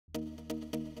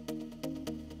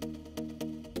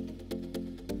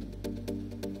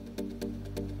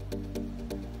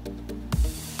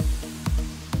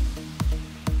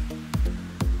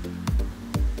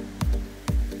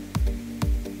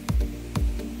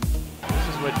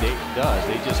what Dayton does.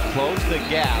 They just close the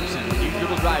gaps, and when you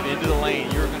dribble drive into the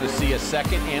lane, you're going to see a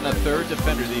second and a third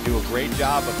defender. They do a great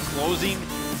job of closing.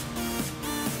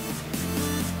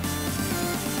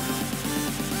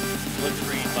 Flip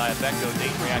screen by Becko.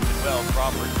 Dayton reacted well.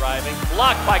 Crawford driving.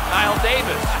 Blocked by Kyle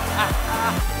Davis.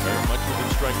 Very much within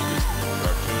striking distance.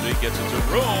 Opportunity gets into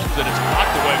rooms, and it's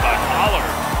blocked away by Pollard.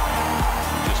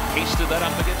 Just pasted that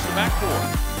up against the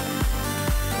backboard.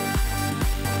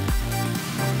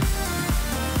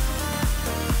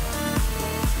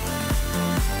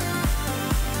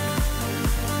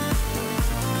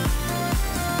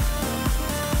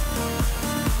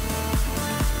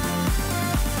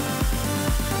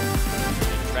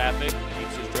 Traffic,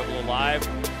 keeps his dribble alive,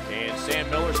 and Sam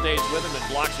Miller stays with him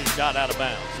and blocks his shot out of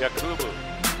bounds. Yakubu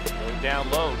going down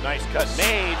low, nice cut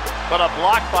made, but a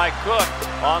block by Cook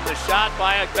on the shot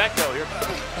by Becko. Here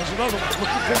there's another one,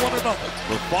 looking for one another.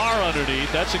 We're far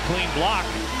underneath, that's a clean block.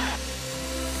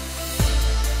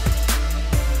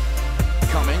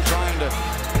 Coming, trying to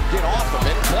get off of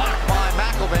it, blocked by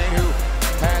McElvain, who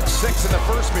had 6 in the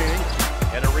first meeting.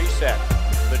 and a reset.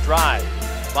 The drive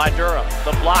by Durham,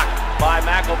 the block by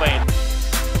McElvain.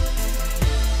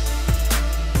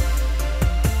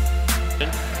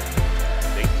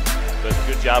 Does a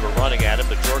good job of running at him,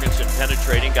 but Jorgensen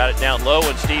penetrating, got it down low,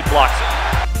 and Steve blocks it.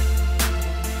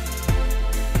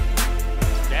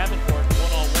 Davenport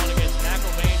one-on-one against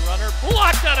McElvain, runner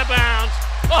blocked out of bounds.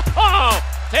 Oh,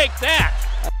 take that!